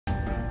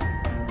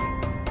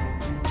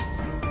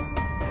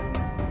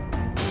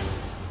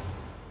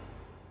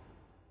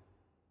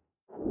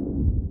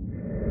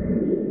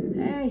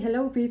Okay,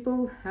 hello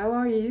people, how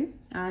are you?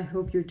 I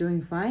hope you're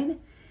doing fine.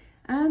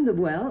 And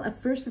well,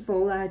 first of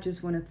all, I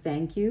just want to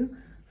thank you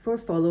for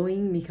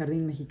following Mi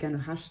Jardín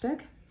Mexicano hashtag.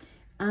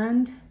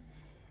 And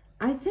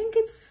I think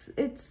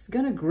it's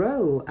gonna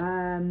grow.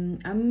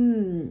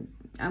 I'm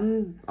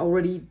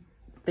already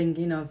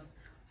thinking of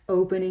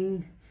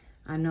opening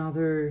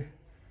another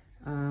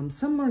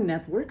some more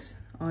networks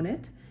on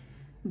it,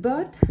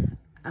 but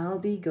I'll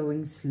be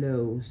going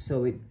slow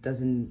so it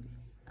doesn't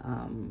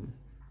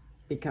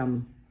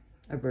become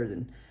a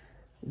burden.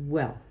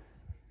 Well,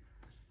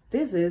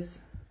 this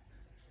is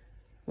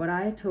what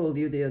I told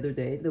you the other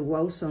day, the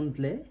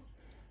Huauzontle,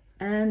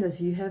 and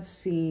as you have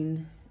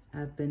seen,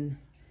 I've been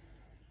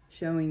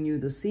showing you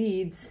the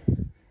seeds.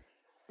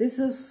 This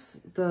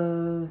is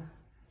the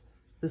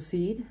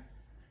seed,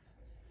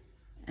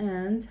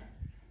 and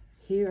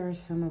here are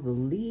some of the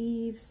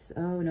leaves.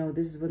 Oh no,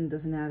 this one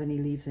doesn't have any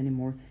leaves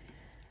anymore.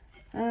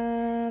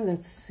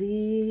 Let's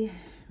see,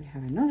 we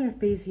have another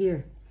piece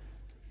here.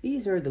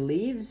 These are the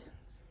leaves,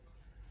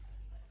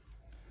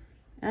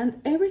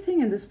 and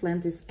everything in this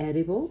plant is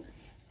edible,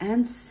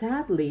 and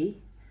sadly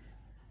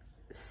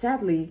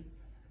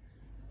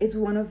it's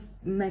one of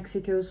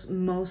Mexico's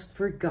most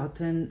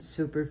forgotten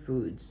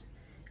superfoods.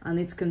 And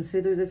it's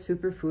considered a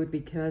superfood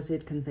because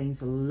it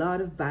contains a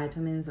lot of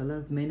vitamins, a lot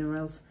of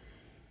minerals,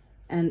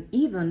 and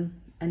even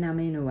an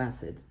amino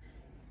acid.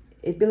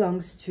 It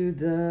belongs to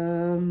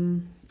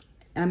the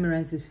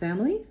Amaranthus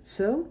family,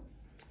 so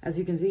as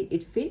you can see,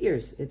 it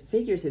figures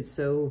it's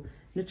so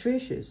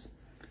nutritious.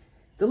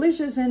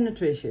 Delicious and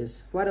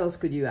nutritious. What else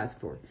could you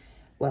ask for?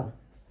 Well,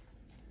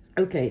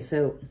 okay,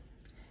 so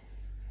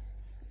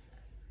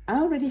I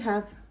already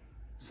have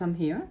some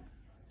here,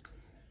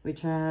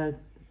 which I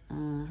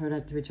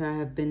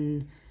have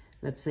been,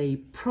 let's say,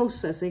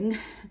 processing.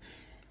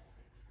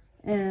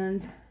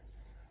 And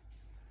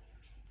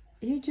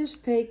you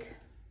just take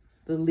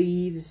the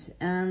leaves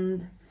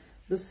and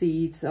the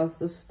seeds of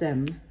the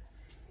stem,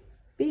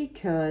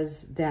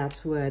 because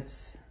that's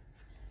what's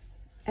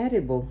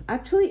edible.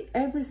 Actually,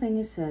 everything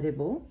is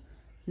edible.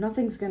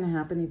 Nothing's gonna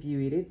happen if you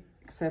eat it,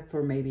 except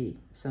for maybe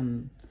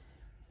some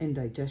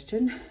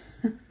indigestion,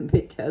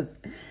 because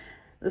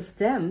the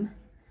stem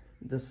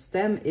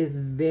is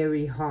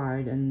very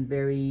hard and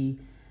very,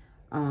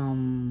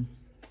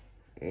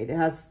 it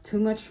has too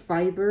much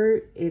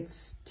fiber.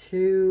 It's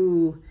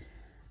too,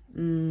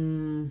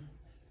 no,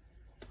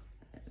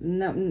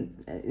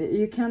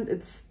 you can't,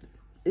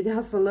 it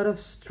has a lot of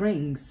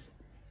strings.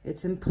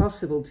 It's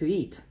impossible to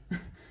eat,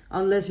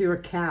 unless you're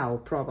a cow,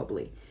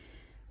 probably.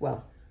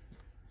 Well,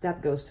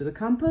 that goes to the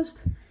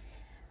compost.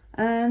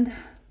 And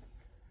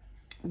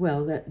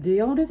well,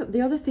 the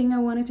other thing I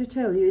wanted to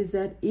tell you is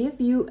that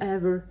if you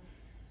ever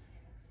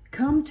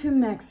come to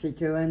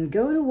Mexico and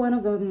go to one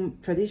of the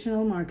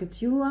traditional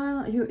markets, you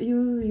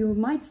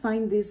might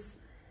find this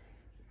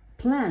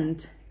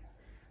plant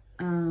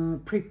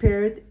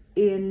prepared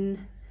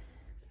in,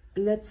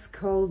 let's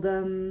call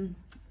them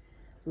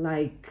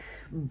like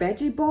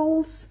veggie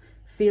balls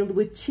filled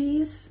with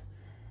cheese,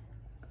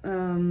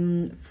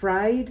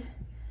 fried,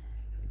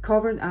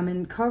 covered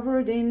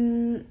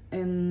in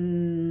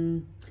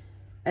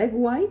egg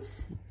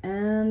whites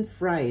and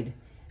fried.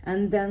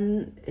 And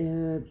then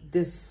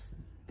this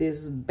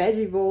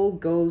veggie ball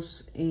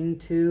goes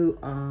into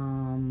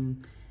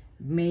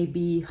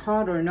maybe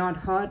hot or not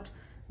hot,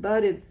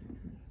 but it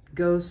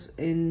goes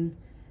in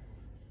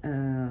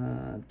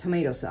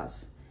tomato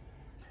sauce.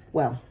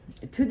 Well,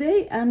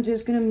 today I'm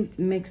just gonna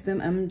mix them.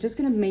 I'm just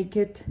gonna make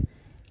it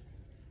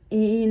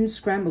in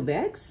scrambled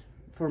eggs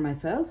for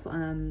myself.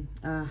 I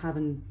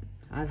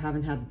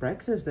haven't had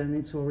breakfast, and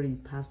it's already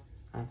past,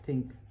 I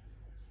think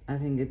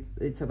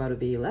it's about to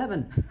be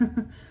 11.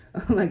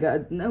 Oh my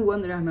God, no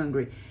wonder I'm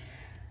hungry.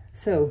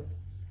 So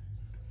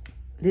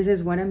this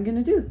is what I'm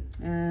gonna do.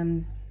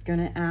 I'm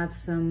gonna add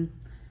some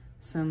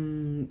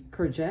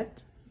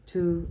courgette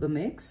to the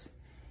mix,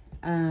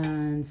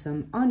 and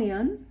some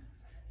onion,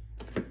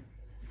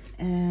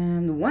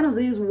 and one of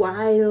these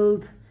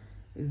wild,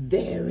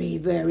 very,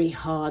 very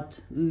hot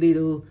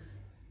little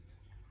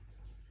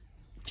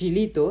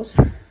chilitos,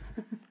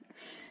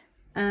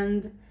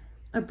 and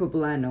a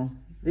poblano.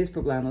 These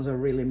poblanos are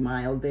really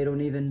mild. They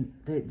don't even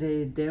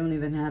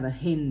have a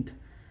hint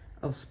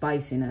of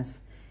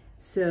spiciness.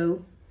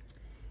 So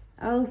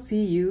I'll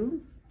see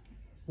you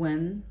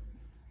when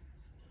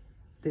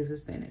this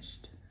is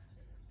finished.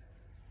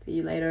 See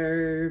you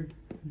later.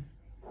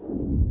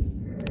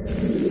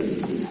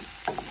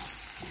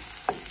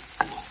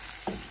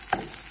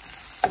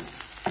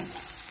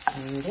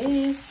 Here it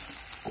is.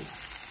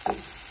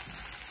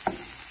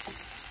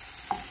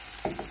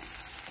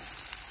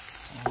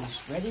 It's almost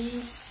ready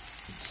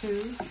to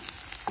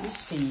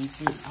receive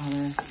the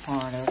other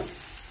part of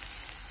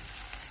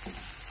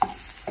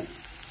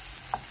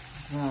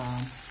the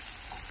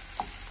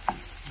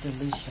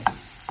delicious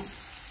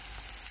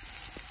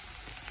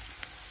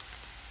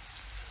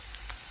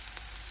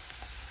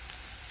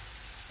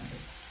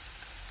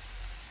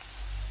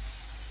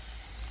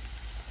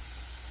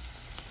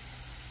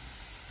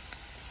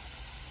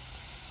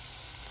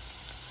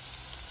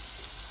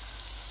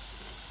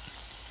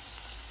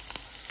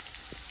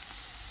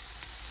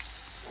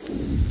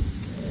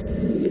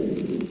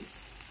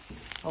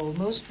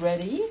almost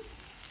ready.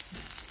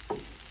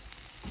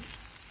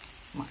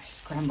 My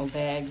scrambled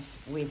eggs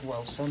with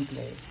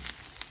Huauzontle.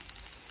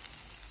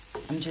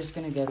 I'm just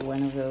gonna get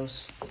one of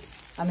those.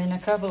 I mean, a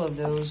couple of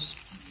those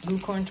blue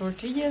corn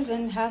tortillas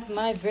and have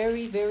my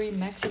very, very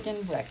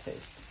Mexican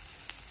breakfast.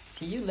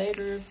 See you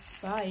later.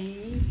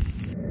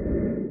 Bye.